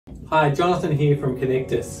Hi, Jonathan here from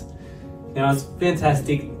Konnectus. Now it's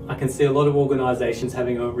fantastic, I can see a lot of organisations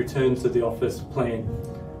having a return to the office plan.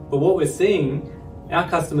 But what we're seeing, our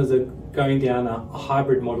customers are going down a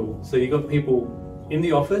hybrid model. So you've got people in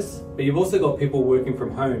the office, but you've also got people working from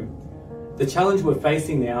home. The challenge we're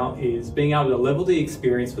facing now is being able to level the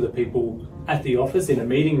experience for the people at the office in a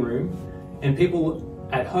meeting room and people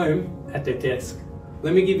at home at their desk.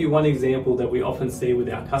 Let me give you one example that we often see with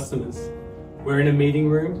our customers. We're in a meeting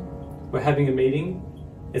room, we're having a meeting,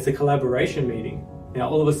 it's a collaboration meeting. Now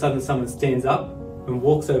all of a sudden someone stands up and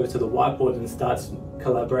walks over to the whiteboard and starts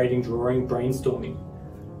collaborating, drawing, brainstorming.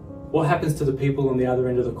 What happens to the people on the other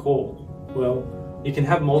end of the call? Well, you can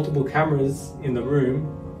have multiple cameras in the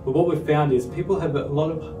room, but what we've found is people have a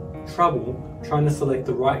lot of trouble trying to select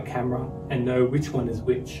the right camera and know which one is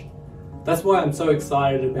which. That's why I'm so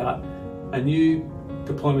excited about a new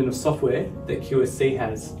deployment of software that QSC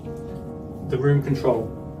has, the room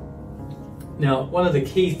control. Now, one of the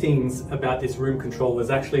key things about this room control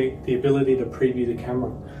is actually the ability to preview the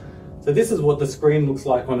camera. So this is what the screen looks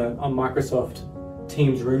like on a Microsoft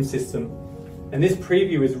Teams room system. And this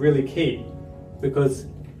preview is really key because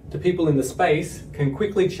the people in the space can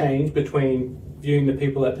quickly change between viewing the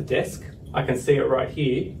people at the desk, I can see it right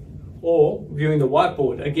here, or viewing the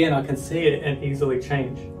whiteboard. Again, I can see it and easily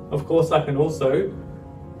change. Of course, I can also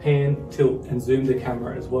pan, tilt, and zoom the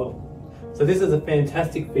camera as well. So this is a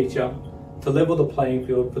fantastic feature to level the playing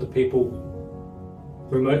field for the people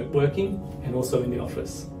remote working and also in the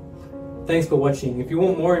office. Thanks for watching. If you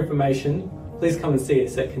want more information, please come and see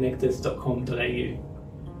us at konnectus.com.au.